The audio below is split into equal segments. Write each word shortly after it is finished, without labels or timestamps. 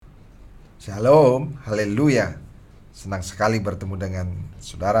Shalom, haleluya. Senang sekali bertemu dengan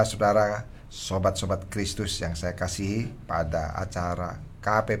saudara-saudara, sobat-sobat Kristus yang saya kasihi pada acara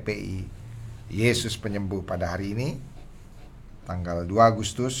KPPI Yesus Penyembuh pada hari ini, tanggal 2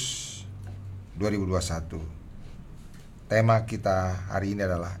 Agustus 2021. Tema kita hari ini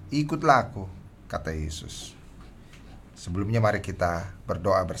adalah ikutlah aku, kata Yesus. Sebelumnya mari kita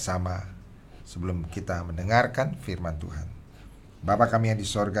berdoa bersama sebelum kita mendengarkan firman Tuhan. Bapa kami yang di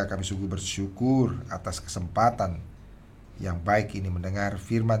sorga, kami sungguh bersyukur atas kesempatan yang baik ini mendengar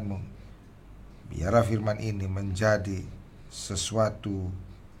firman-Mu. Biarlah firman ini menjadi sesuatu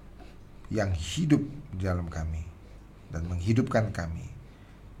yang hidup di dalam kami dan menghidupkan kami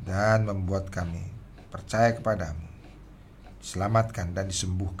dan membuat kami percaya kepadamu, diselamatkan dan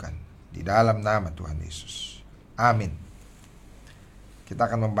disembuhkan di dalam nama Tuhan Yesus. Amin. Kita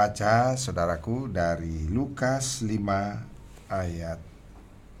akan membaca, saudaraku, dari Lukas 5 ayat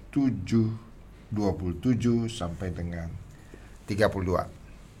 27 sampai dengan 32.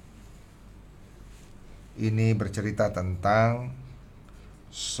 Ini bercerita tentang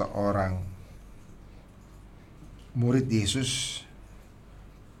seorang murid Yesus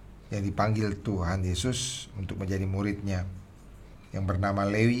yang dipanggil Tuhan Yesus untuk menjadi muridnya, yang bernama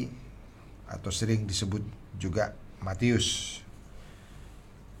Lewi atau sering disebut juga Matius.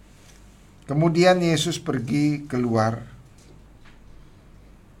 Kemudian Yesus pergi keluar.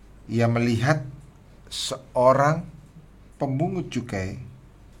 Ia melihat seorang pemungut cukai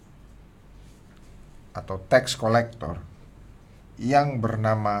atau tax collector yang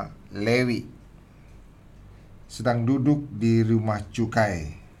bernama Lewi sedang duduk di rumah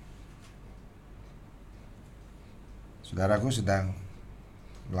cukai. Saudaraku, sedang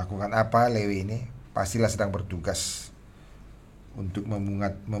melakukan apa Lewi ini? Pastilah sedang bertugas untuk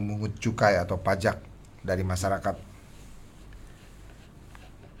memungut cukai atau pajak dari masyarakat.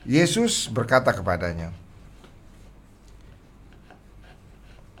 Yesus berkata kepadanya,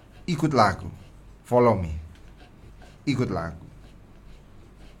 ikutlah aku, follow me, ikutlah aku.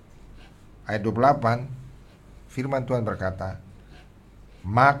 Ayat 28, firman Tuhan berkata,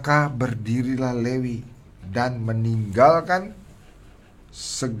 maka berdirilah Lewi dan meninggalkan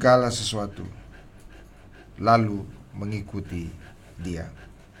segala sesuatu, lalu mengikuti dia.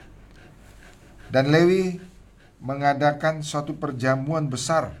 Dan Lewi mengadakan suatu perjamuan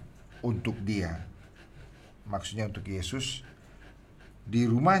besar untuk dia, maksudnya untuk Yesus, di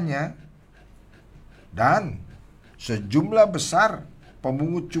rumahnya, dan sejumlah besar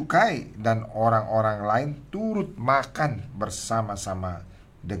pemungut cukai dan orang-orang lain turut makan bersama-sama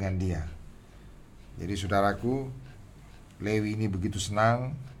dengan dia. Jadi saudaraku, Lewi ini begitu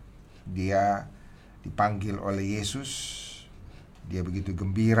senang dia dipanggil oleh Yesus. Dia begitu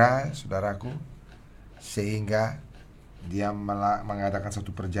gembira, saudaraku, sehingga dia mengadakan satu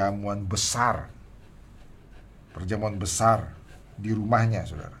perjamuan besar di rumahnya,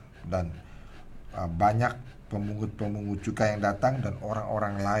 saudara. Dan banyak pemungut cukai yang datang dan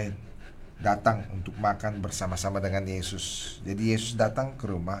orang-orang lain datang untuk makan bersama-sama dengan Yesus. Jadi Yesus datang ke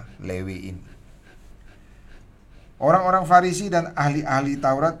rumah Lewi ini. Orang-orang Farisi dan ahli-ahli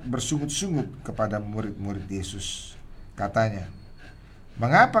Taurat bersungut-sungut kepada murid-murid Yesus. Katanya,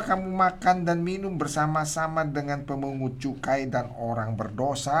 mengapa kamu makan dan minum bersama-sama dengan pemungut cukai dan orang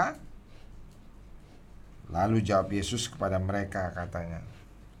berdosa? Lalu jawab Yesus kepada mereka, katanya,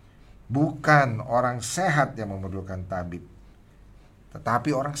 bukan orang sehat yang memerlukan tabib,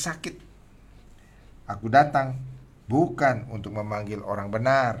 tetapi orang sakit. Aku datang bukan untuk memanggil orang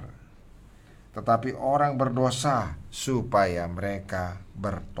benar, tetapi orang berdosa supaya mereka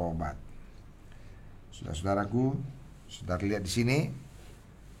bertobat. Saudara-saudaraku, saudara lihat di sini,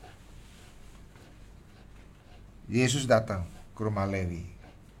 Yesus datang ke rumah Lewi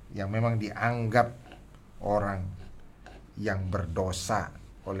yang memang dianggap orang yang berdosa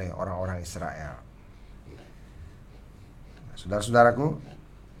oleh orang-orang Israel. Saudara-saudaraku,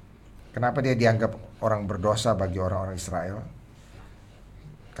 kenapa dia dianggap orang berdosa bagi orang-orang Israel?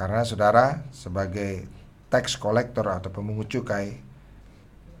 Karena saudara, sebagai tax collector atau pemungut cukai,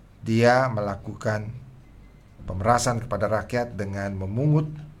 dia melakukan pemerasan kepada rakyat dengan memungut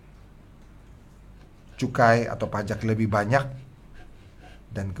cukai atau pajak lebih banyak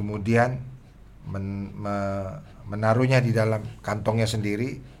dan kemudian menaruhnya di dalam kantongnya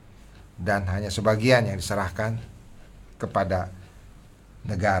sendiri, dan hanya sebagian yang diserahkan kepada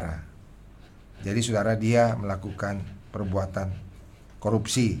negara. Jadi saudara, dia melakukan perbuatan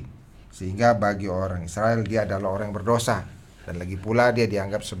korupsi, sehingga bagi orang Israel dia adalah orang yang berdosa, dan lagi pula dia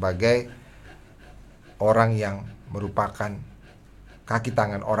dianggap sebagai orang yang merupakan kaki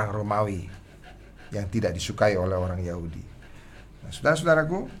tangan orang Romawi yang tidak disukai oleh orang Yahudi. Nah,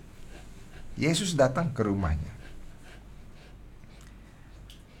 saudara-saudaraku, Yesus datang ke rumahnya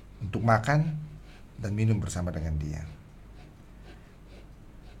untuk makan dan minum bersama dengan dia.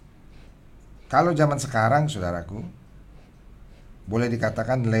 Kalau zaman sekarang, saudaraku, boleh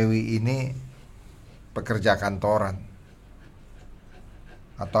dikatakan Lewi ini pekerja kantoran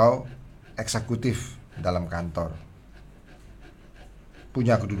atau eksekutif dalam kantor.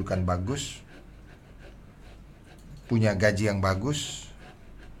 Punya kedudukan bagus, punya gaji yang bagus,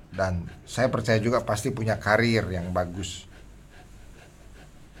 dan saya percaya juga pasti punya karir yang bagus.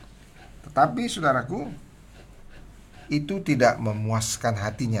 Tetapi saudaraku, itu tidak memuaskan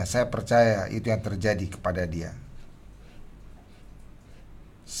hatinya. Saya percaya itu yang terjadi kepada dia.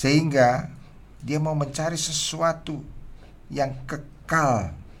 Sehingga dia mau mencari sesuatu yang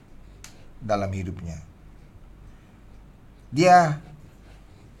kekal dalam hidupnya. Dia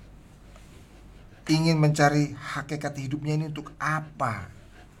ingin mencari hakikat hidupnya ini untuk apa.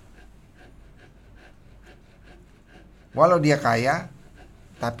 Walau dia kaya,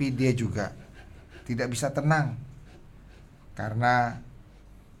 tapi dia juga tidak bisa tenang, karena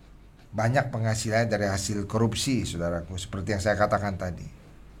banyak penghasilannya dari hasil korupsi, saudaraku, seperti yang saya katakan tadi.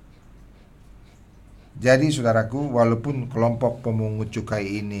 Jadi saudaraku, walaupun kelompok pemungut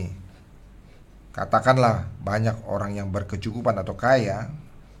cukai ini, katakanlah banyak orang yang berkecukupan atau kaya,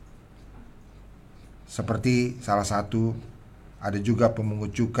 seperti salah satu, ada juga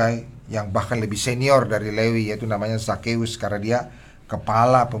pemungut cukai yang bahkan lebih senior dari Lewi, yaitu namanya Zakheus, karena dia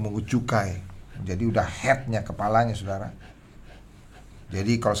kepala pemungut cukai. Jadi udah headnya, kepalanya, saudara.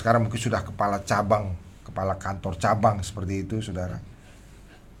 Jadi kalau sekarang mungkin sudah kepala cabang, kepala kantor cabang seperti itu, saudara.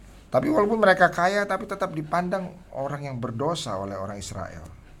 Tapi walaupun mereka kaya, tapi tetap dipandang orang yang berdosa oleh orang Israel.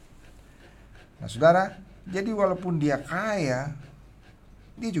 Nah, saudara, jadi walaupun dia kaya,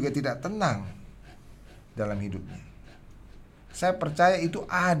 dia juga tidak tenang dalam hidupnya. Saya percaya itu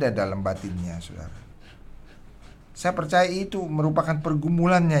ada dalam batinnya, saudara. Saya percaya itu merupakan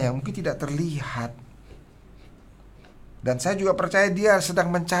pergumulannya yang mungkin tidak terlihat. Dan saya juga percaya dia sedang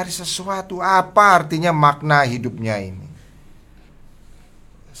mencari sesuatu. Apa artinya makna hidupnya ini?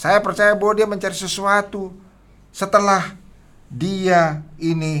 Saya percaya bahwa dia mencari sesuatu setelah dia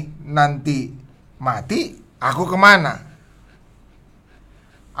ini nanti mati, aku kemana?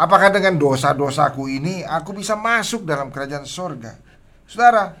 Apakah dengan dosa-dosaku ini aku bisa masuk dalam kerajaan sorga?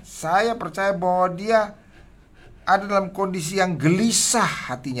 Saudara, saya percaya bahwa dia ada dalam kondisi yang gelisah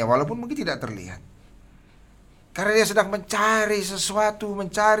hatinya, walaupun mungkin tidak terlihat. Karena dia sedang mencari sesuatu,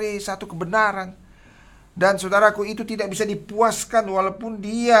 mencari satu kebenaran. Dan saudaraku, itu tidak bisa dipuaskan walaupun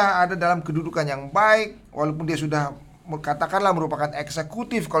dia ada dalam kedudukan yang baik, walaupun dia sudah katakanlah merupakan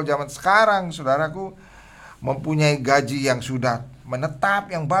eksekutif kalau zaman sekarang, saudaraku, mempunyai gaji yang sudah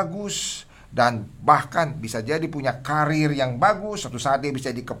menetap yang bagus, dan bahkan bisa jadi punya karir yang bagus. Suatu saat dia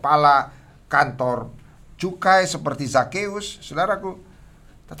bisa di kepala kantor cukai seperti Zakheus, saudaraku.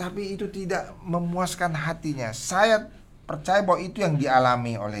 Tetapi itu tidak memuaskan hatinya. Saya percaya bahwa itu yang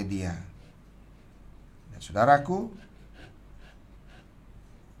dialami oleh dia. Dan saudaraku,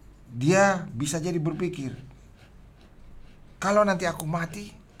 dia bisa jadi berpikir, kalau nanti aku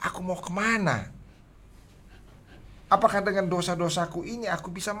mati, aku mau kemana? Apakah dengan dosa-dosaku ini aku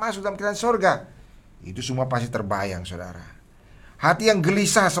bisa masuk dalam kerajaan sorga? Itu semua pasti terbayang, saudara. Hati yang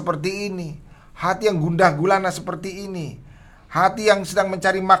gelisah seperti ini, hati yang gundah gulana seperti ini, hati yang sedang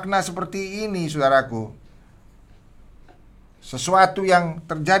mencari makna seperti ini, saudaraku. Sesuatu yang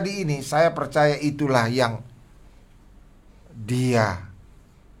terjadi ini, saya percaya itulah yang dia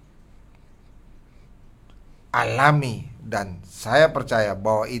alami. Dan saya percaya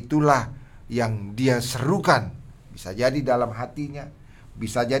bahwa itulah yang dia serukan. Bisa jadi dalam hatinya,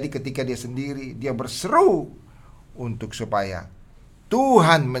 bisa jadi ketika dia sendiri, dia berseru untuk supaya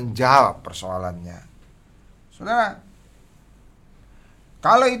Tuhan menjawab persoalannya. Saudara,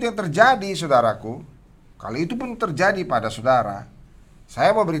 kalau itu yang terjadi, saudaraku, kalau itu pun terjadi pada saudara,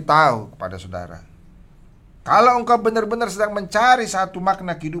 saya mau beritahu kepada saudara, kalau engkau benar-benar sedang mencari satu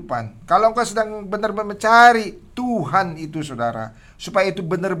makna kehidupan, kalau engkau sedang benar-benar mencari Tuhan itu, saudara, supaya itu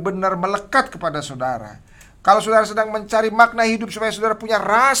benar-benar melekat kepada saudara, kalau saudara sedang mencari makna hidup supaya saudara punya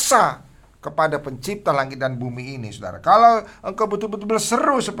rasa kepada pencipta langit dan bumi ini, saudara, kalau engkau betul-betul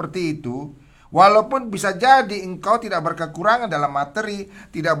berseru seperti itu, walaupun bisa jadi engkau tidak berkekurangan dalam materi,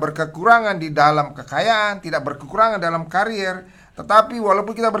 tidak berkekurangan di dalam kekayaan, tidak berkekurangan dalam karir, tetapi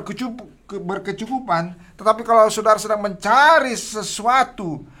walaupun kita berkecukupan, tetapi kalau saudara sedang mencari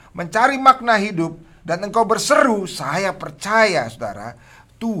sesuatu, mencari makna hidup, dan engkau berseru, saya percaya, saudara,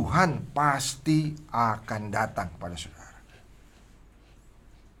 Tuhan pasti akan datang kepada saudara.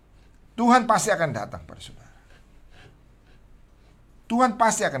 Tuhan pasti akan datang pada saudara. Tuhan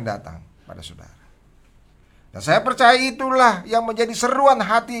pasti akan datang. pada saudara. Dan saya percaya itulah yang menjadi seruan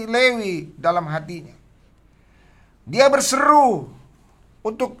hati Lewi dalam hatinya. Dia berseru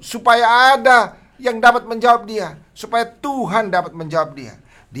untuk supaya ada yang dapat menjawab dia, supaya Tuhan dapat menjawab dia.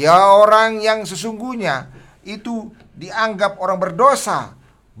 Dia orang yang sesungguhnya itu dianggap orang berdosa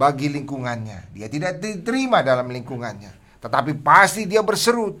bagi lingkungannya. Dia tidak diterima dalam lingkungannya. Tetapi pasti dia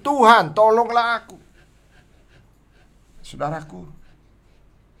berseru, Tuhan tolonglah aku. Saudaraku,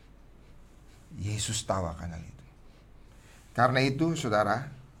 Yesus tahu akan hal itu. Karena itu saudara,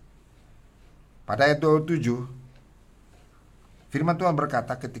 pada ayat 27 firman Tuhan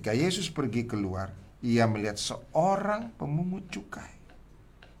berkata, ketika Yesus pergi keluar, ia melihat seorang pemungut cukai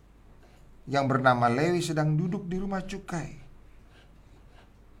yang bernama Lewi sedang duduk di rumah cukai.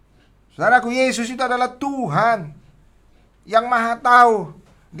 Saudaraku, Yesus itu adalah Tuhan yang maha tahu.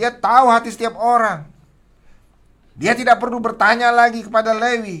 Dia tahu hati setiap orang. Dia tidak perlu bertanya lagi kepada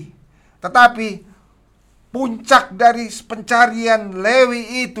Lewi. Tetapi puncak dari pencarian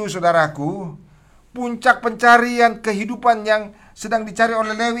Lewi itu, saudaraku, puncak pencarian kehidupan yang sedang dicari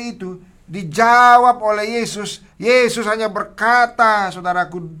oleh Lewi itu dijawab oleh Yesus. Yesus hanya berkata,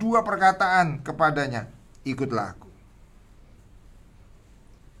 saudaraku, 2 perkataan kepadanya, ikutlah aku.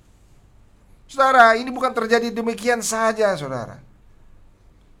 Saudara, ini bukan terjadi demikian saja, saudara.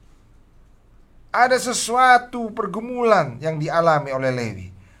 Ada sesuatu pergumulan yang dialami oleh Lewi,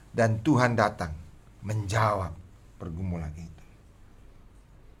 dan Tuhan datang menjawab pergumulan itu.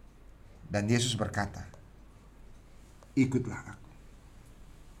 Dan Yesus berkata, ikutlah aku.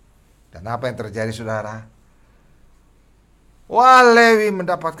 Dan apa yang terjadi, saudara? Wah, Lewi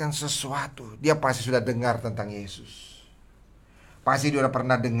mendapatkan sesuatu. Dia pasti sudah dengar tentang Yesus. Pasti dia sudah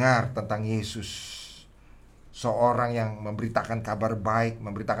pernah dengar tentang Yesus. Seorang yang memberitakan kabar baik,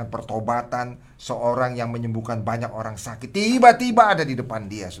 memberitakan pertobatan, seorang yang menyembuhkan banyak orang sakit. Tiba-tiba ada di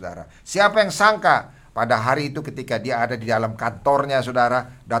depan dia, saudara. Siapa yang sangka pada hari itu ketika dia ada di dalam kantornya, saudara,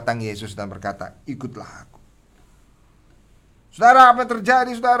 datang Yesus dan berkata, ikutlah aku. Saudara, apa yang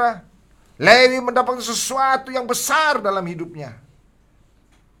terjadi, saudara? Lewi mendapatkan sesuatu yang besar dalam hidupnya.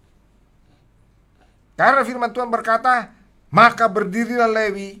 Karena firman Tuhan berkata, maka berdirilah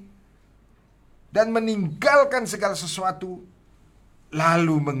Lewi dan meninggalkan segala sesuatu,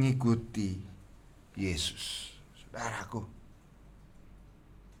 lalu mengikuti Yesus. Saudaraku,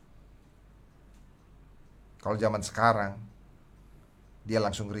 kalau zaman sekarang, dia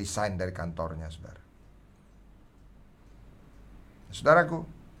langsung resign dari kantornya, saudara. Saudaraku,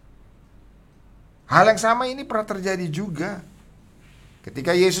 hal yang sama ini pernah terjadi juga.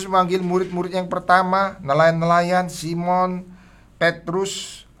 Ketika Yesus memanggil murid-murid yang pertama, nelayan-nelayan, Simon,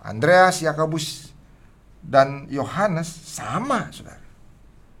 Petrus, Andreas, Yakobus, dan Yohanes, sama, saudara.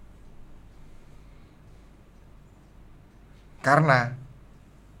 Karena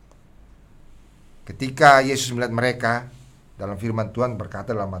ketika Yesus melihat mereka, dalam firman Tuhan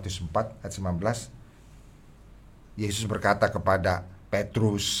berkata dalam Matius 4 ayat 19, Yesus berkata kepada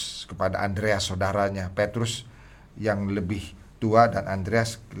Petrus, kepada Andreas saudaranya, Petrus yang lebih tua dan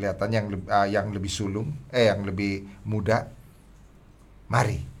Andreas kelihatannya yang lebih sulung, yang lebih muda,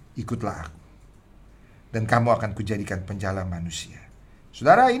 mari ikutlah aku, dan kamu akan kujadikan penjala manusia.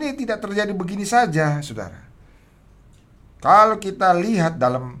 Saudara, ini tidak terjadi begini saja, saudara. Kalau kita lihat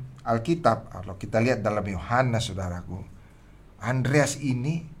dalam Alkitab, kalau kita lihat dalam Yohanes, saudaraku, Andreas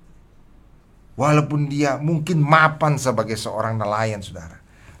ini, walaupun dia mungkin mapan sebagai seorang nelayan, saudara,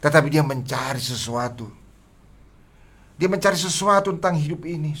 tetapi dia mencari sesuatu. Dia mencari sesuatu tentang hidup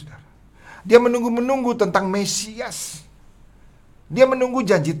ini, saudara. Dia menunggu-menunggu tentang Mesias. Dia menunggu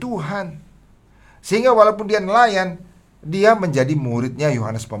janji Tuhan. Sehingga walaupun dia nelayan, dia menjadi muridnya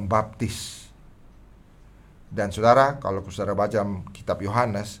Yohanes Pembaptis. Dan saudara, kalau saudara baca kitab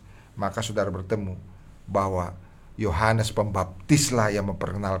Yohanes, maka saudara bertemu bahwa Yohanes Pembaptislah yang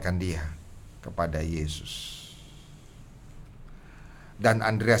memperkenalkan dia kepada Yesus. Dan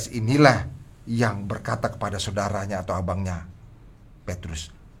Andreas inilah yang berkata kepada saudaranya atau abangnya, Petrus.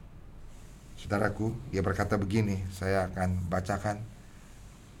 Saudaraku, dia berkata begini, saya akan bacakan.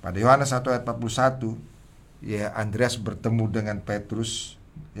 Pada Yohanes 1 ayat 41, ya, Andreas bertemu dengan Petrus,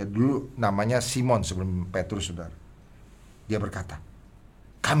 ya dulu namanya Simon sebelum Petrus, saudara. Dia berkata,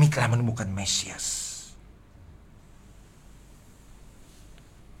 kami telah menemukan Mesias.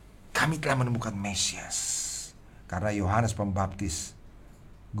 Kami telah menemukan Mesias. Karena Yohanes Pembaptis,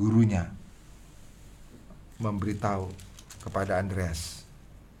 gurunya, memberitahu kepada Andreas.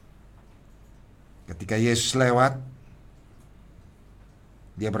 Ketika Yesus lewat,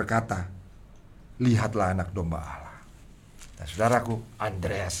 dia berkata, lihatlah anak domba Allah. Dan saudaraku,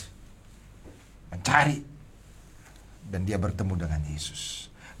 Andreas mencari, dan dia bertemu dengan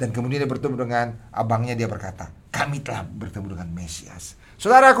Yesus. Dan kemudian dia bertemu dengan abangnya, dia berkata, kami telah bertemu dengan Mesias.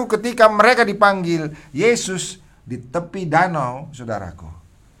 Saudaraku, ketika mereka dipanggil Yesus di tepi danau, saudaraku,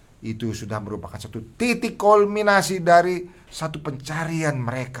 itu sudah merupakan satu titik kulminasi dari satu pencarian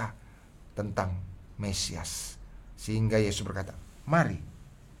mereka tentang Mesias. Sehingga Yesus berkata, mari,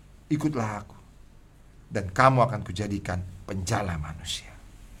 ikutlah aku, dan kamu akan kujadikan penjala manusia.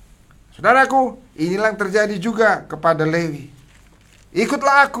 Saudaraku, inilah yang terjadi juga kepada Lewi.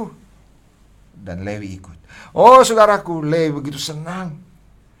 Ikutlah aku. Dan Lewi ikut. Oh saudaraku, Lewi begitu senang,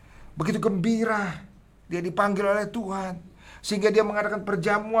 begitu gembira. Dia dipanggil oleh Tuhan, sehingga dia mengadakan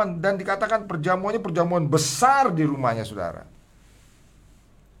perjamuan. Dan dikatakan perjamuannya perjamuan besar di rumahnya, saudara.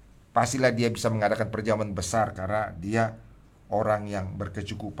 Pastilah dia bisa mengadakan perjamuan besar karena dia orang yang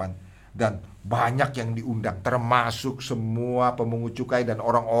berkecukupan. Dan banyak yang diundang, termasuk semua pemungut cukai dan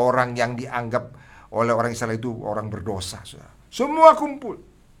orang-orang yang dianggap oleh orang Israel itu orang berdosa, saudara. Semua kumpul.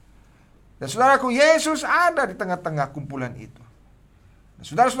 Dan saudaraku, Yesus ada di tengah-tengah kumpulan itu. Dan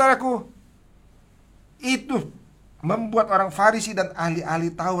saudara-saudaraku, itu membuat orang Farisi dan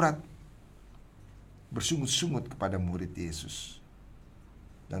ahli-ahli Taurat bersungut-sungut kepada murid Yesus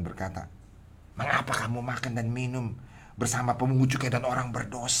dan berkata, mengapa kamu makan dan minum bersama pemungut cukai dan orang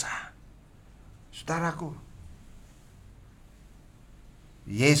berdosa? Saudaraku,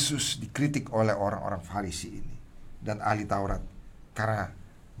 Yesus dikritik oleh orang-orang Farisi ini dan ahli Taurat karena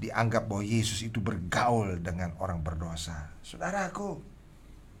dianggap bahwa Yesus itu bergaul dengan orang berdosa. Saudaraku,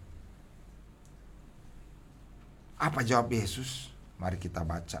 apa jawab Yesus? Mari kita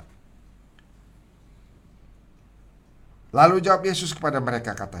baca. Lalu jawab Yesus kepada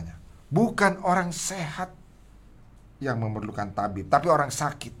mereka, katanya, bukan orang sehat yang memerlukan tabib, tapi orang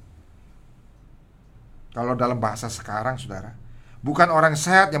sakit. Kalau dalam bahasa sekarang, saudara, bukan orang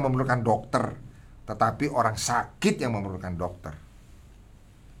sehat yang memerlukan dokter, tetapi orang sakit yang memerlukan dokter.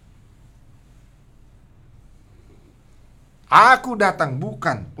 Aku datang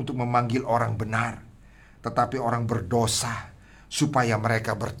bukan untuk memanggil orang benar, tetapi orang berdosa, supaya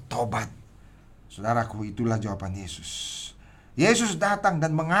mereka bertobat. Saudaraku, itulah jawaban Yesus. Yesus datang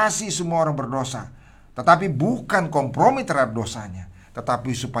dan mengasihi semua orang berdosa, tetapi bukan kompromi terhadap dosanya,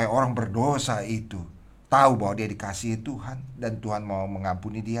 tetapi supaya orang berdosa itu tahu bahwa dia dikasihi Tuhan dan Tuhan mau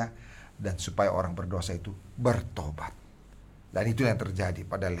mengampuni dia, dan supaya orang berdosa itu bertobat. Dan itu yang terjadi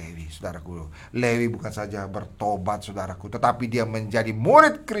pada Lewi, saudaraku. Lewi bukan saja bertobat, saudaraku, tetapi dia menjadi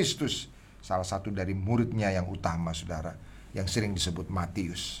murid Kristus, salah satu dari muridnya yang utama, saudara, yang sering disebut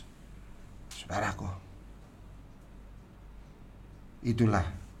Matius. Saudaraku, itulah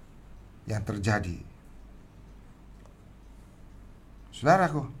yang terjadi.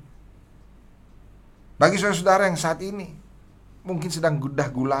 Saudaraku, bagi saudara-saudara yang saat ini mungkin sedang gundah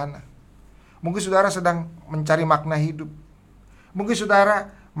gulana, mungkin saudara sedang mencari makna hidup, mungkin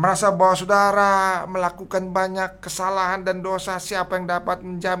saudara merasa bahwa saudara melakukan banyak kesalahan dan dosa. Siapa yang dapat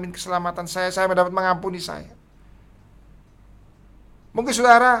menjamin keselamatan saya? Saya dapat mengampuni saya. Mungkin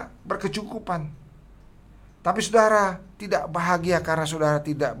saudara berkecukupan, tapi saudara tidak bahagia karena saudara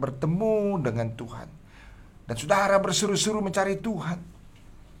tidak bertemu dengan Tuhan. Dan saudara berseru-seru mencari Tuhan.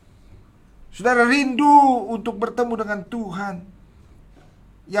 Saudara rindu untuk bertemu dengan Tuhan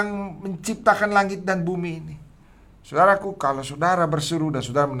yang menciptakan langit dan bumi ini. Saudaraku, kalau saudara berseru dan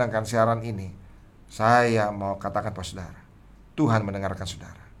saudara mendengarkan siaran ini, saya mau katakan pada saudara, Tuhan mendengarkan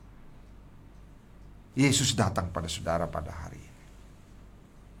saudara. Yesus datang pada saudara pada hari ini.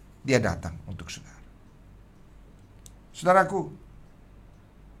 Dia datang untuk saudara. Saudaraku,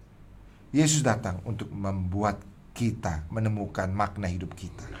 Yesus datang untuk membuat kita menemukan makna hidup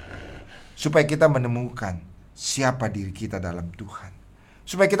kita, supaya kita menemukan siapa diri kita dalam Tuhan,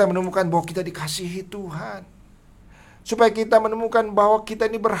 supaya kita menemukan bahwa kita dikasihi Tuhan, supaya kita menemukan bahwa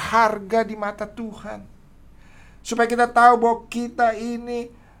kita ini berharga di mata Tuhan, supaya kita tahu bahwa kita ini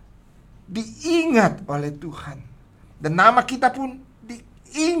diingat oleh Tuhan, dan nama kita pun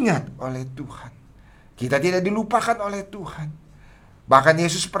diingat oleh Tuhan. Kita tidak dilupakan oleh Tuhan. Bahkan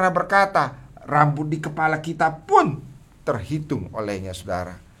Yesus pernah berkata, rambut di kepala kita pun terhitung olehnya,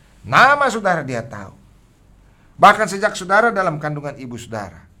 saudara. Nama saudara dia tahu. Bahkan sejak saudara dalam kandungan ibu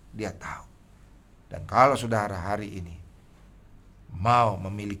saudara, dia tahu. Dan kalau saudara hari ini mau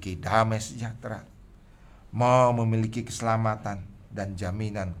memiliki damai sejahtera, mau memiliki keselamatan dan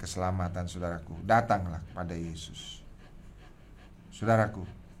jaminan keselamatan, saudaraku, datanglah pada Yesus. Saudaraku,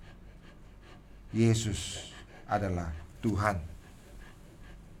 Yesus adalah Tuhan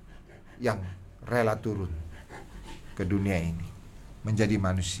yang rela turun ke dunia ini menjadi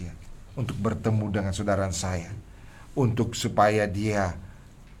manusia untuk bertemu dengan saudara saya, untuk supaya dia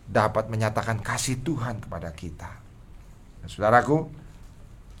dapat menyatakan kasih Tuhan kepada kita. Nah, saudaraku,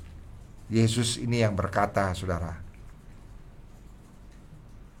 Yesus ini yang berkata, saudara.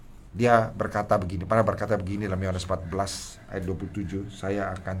 Dia berkata begini, pernah berkata begini dalam Yohanes 14 ayat 27,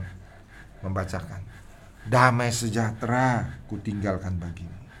 saya akan membacakan. Damai sejahtera kutinggalkan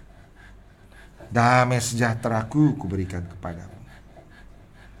bagimu. Damai sejahteraku kuberikan kepadamu.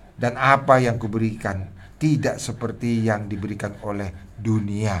 Dan apa yang kuberikan tidak seperti yang diberikan oleh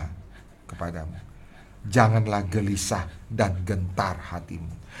dunia kepadamu. Janganlah gelisah dan gentar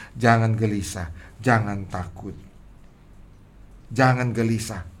hatimu. Jangan gelisah, jangan takut. Jangan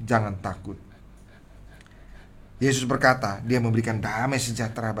gelisah, jangan takut. Yesus berkata, dia memberikan damai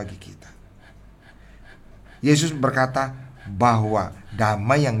sejahtera bagi kita. Yesus berkata bahwa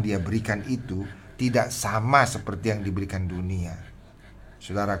damai yang dia berikan itu tidak sama seperti yang diberikan dunia.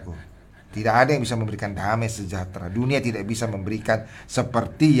 Saudaraku, tidak ada yang bisa memberikan damai sejahtera. Dunia tidak bisa memberikan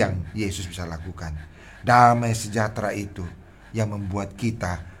seperti yang Yesus bisa lakukan. Damai sejahtera itu yang membuat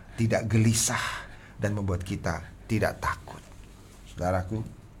kita tidak gelisah dan membuat kita tidak takut. Saudaraku,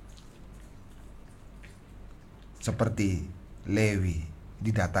 seperti Lewi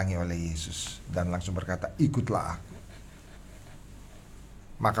didatangi oleh Yesus dan langsung berkata, ikutlah aku.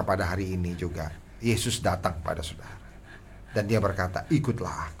 Maka pada hari ini juga Yesus datang pada saudara dan dia berkata,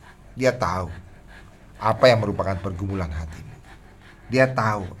 ikutlah aku. Dia tahu apa yang merupakan pergumulan hatimu. Dia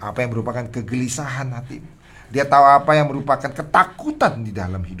tahu apa yang merupakan kegelisahan hatimu. Dia tahu apa yang merupakan ketakutan di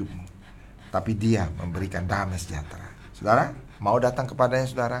dalam hidupmu. Tapi dia memberikan damai sejahtera. Saudara, mau datang kepadanya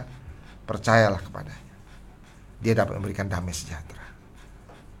saudara, percayalah kepadanya. Dia dapat memberikan damai sejahtera.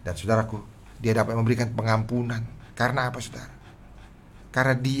 Dan saudaraku, dia dapat memberikan pengampunan. Karena apa saudara?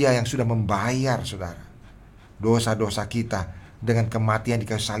 Karena dia yang sudah membayar saudara dosa-dosa kita dengan kematian di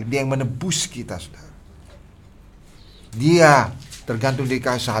kayu salib. Dia yang menebus kita saudara. Dia tergantung di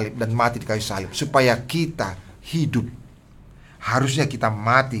kayu salib dan mati di kayu salib supaya kita hidup. Harusnya kita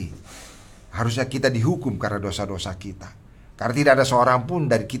mati. Harusnya kita dihukum karena dosa-dosa kita. Karena tidak ada seorang pun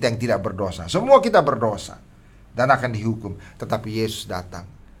dari kita yang tidak berdosa. Semua kita berdosa dan akan dihukum. Tetapi Yesus datang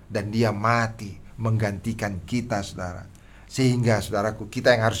dan dia mati menggantikan kita saudara. Sehingga saudaraku,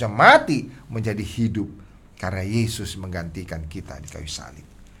 kita yang harusnya mati menjadi hidup karena Yesus menggantikan kita di kayu salib.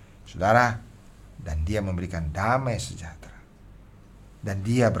 Saudara, dan dia memberikan damai sejahtera. Dan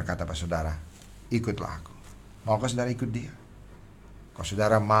dia berkata pada saudara, ikutlah aku. Maukah saudara ikut dia? Kalau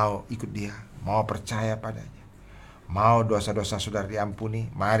saudara mau ikut dia, mau percaya padanya, mau dosa-dosa saudara diampuni,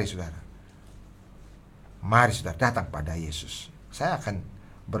 mari saudara. Mari saudara datang pada Yesus. Saya akan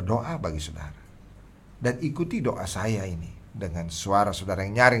berdoa bagi saudara. Dan ikuti doa saya ini dengan suara saudara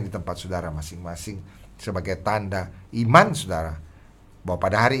yang nyaring di tempat saudara masing-masing sebagai tanda iman saudara bahwa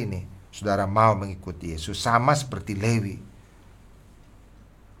pada hari ini saudara mau mengikuti Yesus, sama seperti Lewi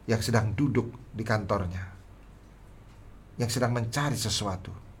yang sedang duduk di kantornya, yang sedang mencari sesuatu,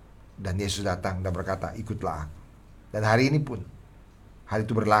 dan Yesus datang dan berkata, ikutlah aku. Dan hari ini pun hal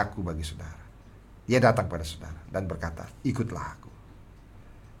itu berlaku bagi saudara. Dia datang pada saudara dan berkata, ikutlah aku.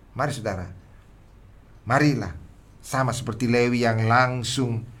 Mari saudara, marilah sama seperti Lewi yang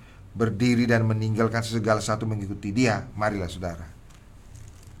langsung berdiri dan meninggalkan segala sesuatu mengikuti dia. Marilah saudara,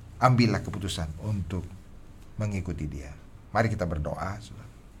 ambillah keputusan untuk mengikuti dia. Mari kita berdoa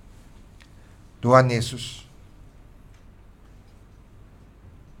saudara. Tuhan Yesus,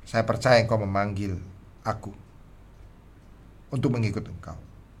 saya percaya Engkau memanggil aku untuk mengikut Engkau.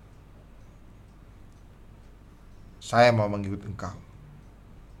 Saya mau mengikut Engkau.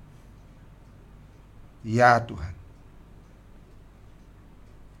 Ya Tuhan,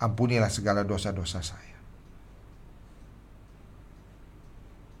 ampunilah segala dosa-dosa saya,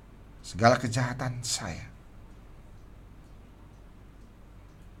 segala kejahatan saya.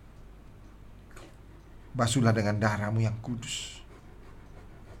 Basuhlah dengan darah-Mu yang kudus.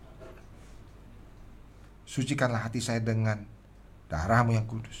 Sucikanlah hati saya dengan darah-Mu yang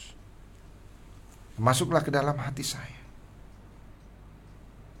kudus. Masuklah ke dalam hati saya.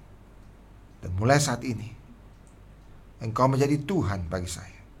 Dan mulai saat ini Engkau menjadi Tuhan bagi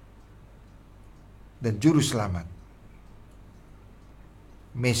saya dan Juru Selamat,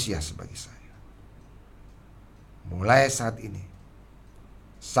 Mesias bagi saya. Mulai saat ini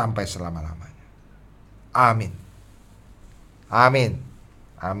sampai selama-lamanya. Amin. Amin.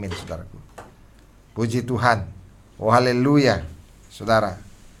 Amin saudaraku. Puji Tuhan. Oh haleluya. Saudara,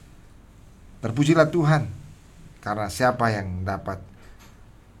 terpujilah Tuhan, karena siapa yang dapat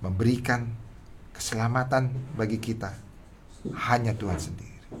memberikan keselamatan bagi kita? Hanya Tuhan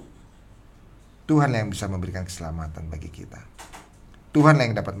sendiri. Tuhan yang bisa memberikan keselamatan bagi kita. Tuhan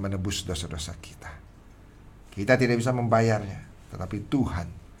yang dapat menebus dosa-dosa kita. Kita tidak bisa membayarnya, tetapi Tuhan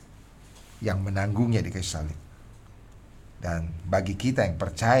yang menanggungnya di kayu salib. Dan bagi kita yang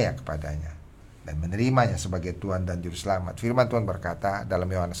percaya kepadanya dan menerimanya sebagai Tuhan dan Juru Selamat, firman Tuhan berkata dalam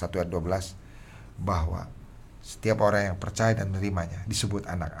Yohanes 1 ayat 12 bahwa setiap orang yang percaya dan menerimanya disebut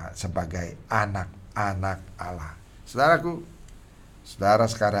sebagai anak-anak Allah. Saudaraku, saudara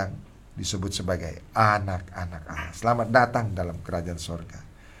sekarang disebut sebagai anak-anak Allah. Selamat datang dalam kerajaan sorga.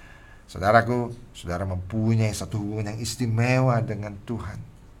 Saudaraku, saudara mempunyai satu hubungan yang istimewa dengan Tuhan,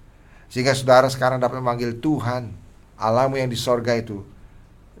 sehingga saudara sekarang dapat memanggil Tuhan Allahmu yang di sorga itu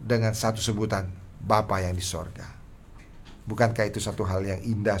dengan satu sebutan, Bapa yang di sorga. Bukankah itu satu hal yang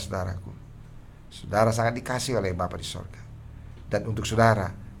indah, saudaraku? Saudara sangat dikasihi oleh Bapa di sorga. Dan untuk saudara,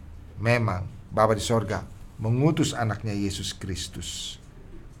 memang Bapa di sorga mengutus anaknya Yesus Kristus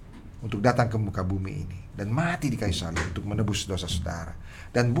untuk datang ke muka bumi ini dan mati di kayu salib untuk menebus dosa saudara.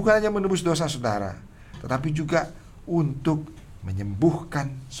 Dan bukan hanya menebus dosa saudara, tetapi juga untuk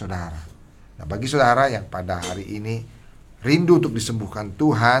menyembuhkan saudara. Nah, bagi saudara yang pada hari ini rindu untuk disembuhkan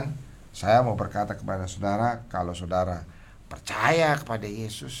Tuhan, saya mau berkata kepada saudara, kalau saudara percaya kepada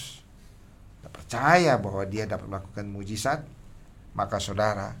Yesus, percaya bahwa Dia dapat melakukan mujizat, maka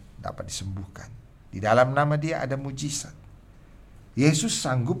saudara dapat disembuhkan. Di dalam nama Dia ada mujizat. Yesus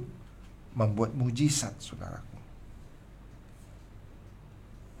sanggup membuat mujizat, saudaraku.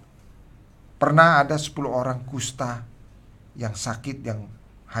 Pernah ada 10 orang kusta yang sakit, yang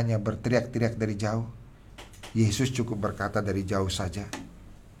hanya berteriak-teriak dari jauh. Yesus cukup berkata dari jauh saja,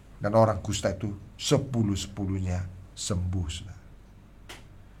 dan orang kusta itu 10-10-nya sembuh, saudara.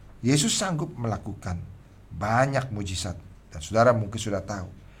 Yesus sanggup melakukan banyak mujizat. Dan saudara mungkin sudah tahu,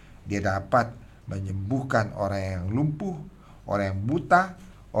 Dia dapat menyembuhkan orang yang lumpuh, orang yang buta,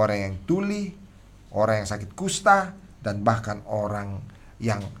 orang yang tuli, orang yang sakit kusta, dan bahkan orang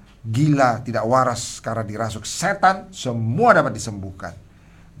yang gila, tidak waras karena dirasuk setan, semua dapat disembuhkan.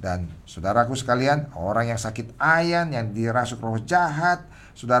 Dan saudaraku sekalian, orang yang sakit ayan, yang dirasuk roh jahat,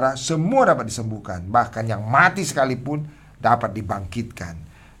 saudara, semua dapat disembuhkan. Bahkan yang mati sekalipun dapat dibangkitkan.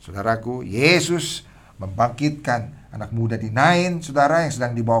 Saudaraku, Yesus membangkitkan anak muda di Nain, saudara, yang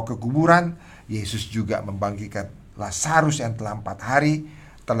sedang dibawa ke kuburan. Yesus juga membangkitkan Lazarus yang telah 4 hari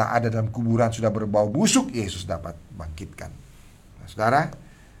telah ada dalam kuburan, sudah berbau busuk. Yesus dapat bangkitkan. Nah, saudara,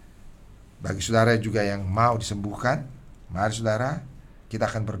 bagi saudara juga yang mau disembuhkan, mari saudara, kita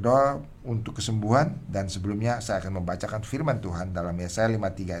akan berdoa untuk kesembuhan. Dan sebelumnya saya akan membacakan firman Tuhan dalam Yesaya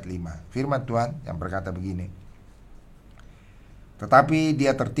 53 ayat 5. Firman Tuhan yang berkata begini, tetapi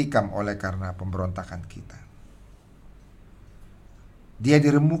Dia tertikam oleh karena pemberontakan kita, Dia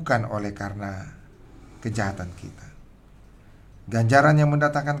diremukkan oleh karena kejahatan kita. Ganjaran yang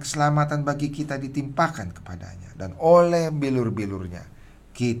mendatangkan keselamatan bagi kita ditimpakan kepadanya, dan oleh bilur-bilurnya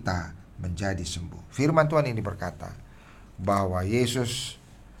kita menjadi sembuh. Firman Tuhan ini berkata bahwa Yesus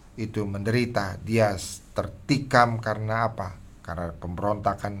itu menderita, Dia tertikam karena apa? Karena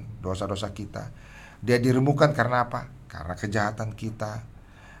pemberontakan dosa-dosa kita. Dia diremukkan karena apa? Karena kejahatan kita.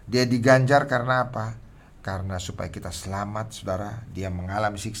 Dia diganjar karena apa? Karena supaya kita selamat, saudara. Dia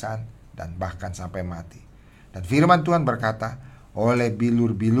mengalami siksaan dan bahkan sampai mati. Dan firman Tuhan berkata, oleh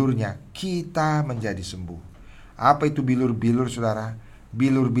bilur-bilurnya kita menjadi sembuh. Apa itu bilur-bilur, saudara?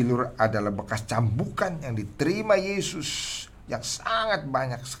 Bilur-bilur adalah bekas cambukan yang diterima Yesus yang sangat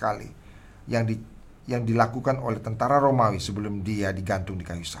banyak sekali, yang dilakukan oleh tentara Romawi sebelum Dia digantung di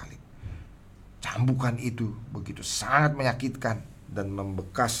kayu salib. Cambukan itu begitu sangat menyakitkan dan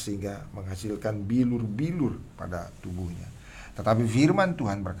membekas sehingga menghasilkan bilur-bilur pada tubuhnya. Tetapi firman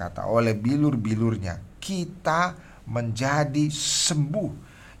Tuhan berkata, oleh bilur-bilurnya kita menjadi sembuh.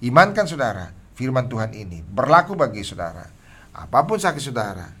 Imankan saudara, firman Tuhan ini berlaku bagi saudara. Apapun sakit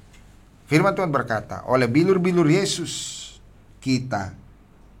saudara, firman Tuhan berkata, oleh bilur-bilur Yesus kita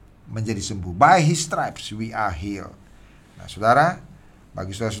menjadi sembuh. By His stripes we are healed. Nah, saudara,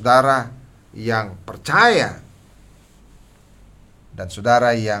 bagi saudara-saudara yang percaya dan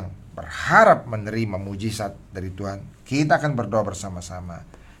saudara yang berharap menerima mujizat dari Tuhan, kita akan berdoa bersama-sama.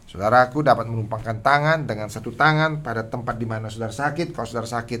 Saudaraku dapat menumpangkan tangan dengan satu tangan pada tempat di mana saudara sakit. Kalau saudara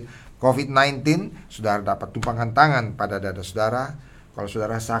sakit COVID-19, saudara dapat tumpangkan tangan pada dada saudara. Kalau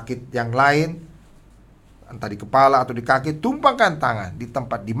saudara sakit yang lain, entah di kepala atau di kaki, tumpangkan tangan di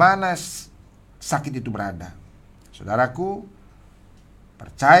tempat di mana sakit itu berada. Saudaraku,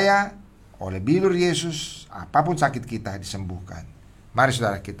 percaya oleh bilur Yesus, apapun sakit kita disembuhkan. Mari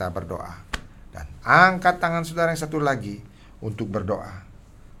saudara kita berdoa. Dan angkat tangan saudara yang satu lagi untuk berdoa.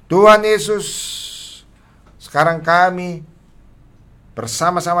 Tuhan Yesus, sekarang kami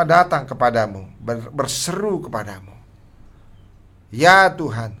bersama-sama datang kepadamu, berseru kepadamu. Ya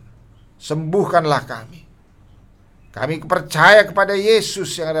Tuhan, sembuhkanlah kami. Kami percaya kepada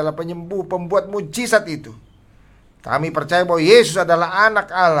Yesus yang adalah penyembuh, pembuat mujizat itu. Kami percaya bahwa Yesus adalah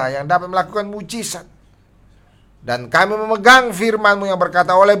anak Allah yang dapat melakukan mujizat. Dan kami memegang firman-Mu yang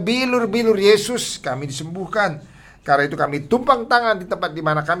berkata, oleh bilur-bilur Yesus kami disembuhkan. Karena itu kami tumpang tangan di tempat di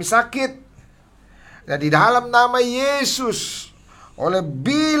mana kami sakit. Dan di dalam nama Yesus, oleh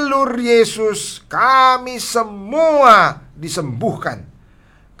bilur Yesus, kami semua disembuhkan.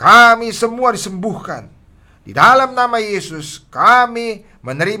 Kami semua disembuhkan. Di dalam nama Yesus, kami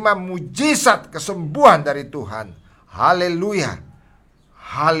menerima mujizat kesembuhan dari Tuhan. Haleluya.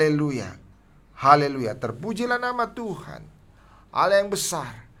 Haleluya. Haleluya. Terpujilah nama Tuhan, Allah yang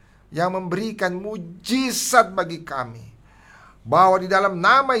besar, yang memberikan mujizat bagi kami. Bahwa di dalam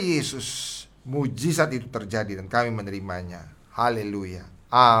nama Yesus, mujizat itu terjadi dan kami menerimanya. Haleluya.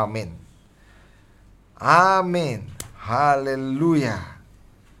 Amin. Amin. Haleluya.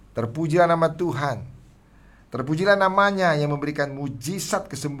 Terpujilah nama Tuhan. Terpujilah namanya yang memberikan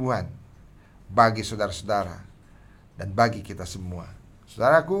mujizat kesembuhan bagi saudara-saudara dan bagi kita semua.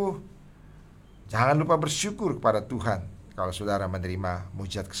 Saudaraku, jangan lupa bersyukur kepada Tuhan kalau saudara menerima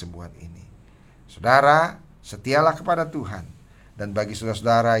mujizat kesembuhan ini. Saudara, setialah kepada Tuhan. Dan bagi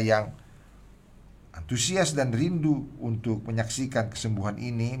saudara-saudara yang antusias dan rindu untuk menyaksikan kesembuhan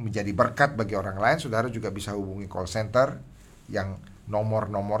ini menjadi berkat bagi orang lain, saudara juga bisa hubungi call center yang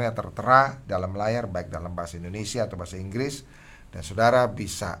nomor-nomornya tertera dalam layar, baik dalam bahasa Indonesia atau bahasa Inggris. Dan saudara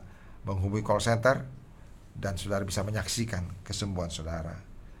bisa menghubungi call center dan saudara bisa menyaksikan kesembuhan saudara.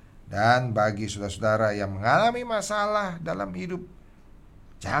 Dan bagi saudara-saudara yang mengalami masalah dalam hidup,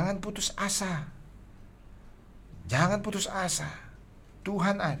 jangan putus asa. Jangan putus asa.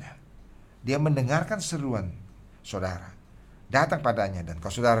 Tuhan ada. Dia mendengarkan seruan saudara. Datang padanya. Dan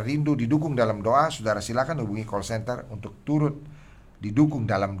kalau saudara rindu didukung dalam doa, saudara silakan hubungi call center untuk turut didukung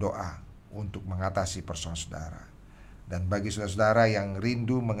dalam doa untuk mengatasi persoalan saudara. Dan bagi saudara-saudara yang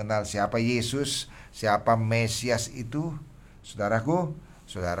rindu mengenal siapa Yesus, siapa Mesias itu, saudaraku,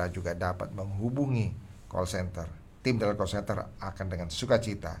 saudara juga dapat menghubungi call center. Tim dari call center akan dengan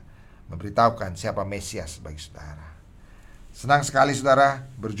sukacita memberitahukan siapa Mesias bagi saudara. Senang sekali saudara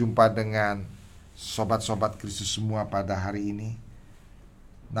berjumpa dengan sobat-sobat Kristus semua pada hari ini.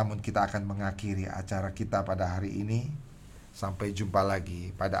 Namun kita akan mengakhiri acara kita pada hari ini. Sampai jumpa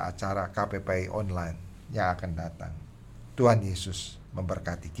lagi pada acara KPPI online yang akan datang. Tuhan Yesus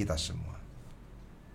memberkati kita semua.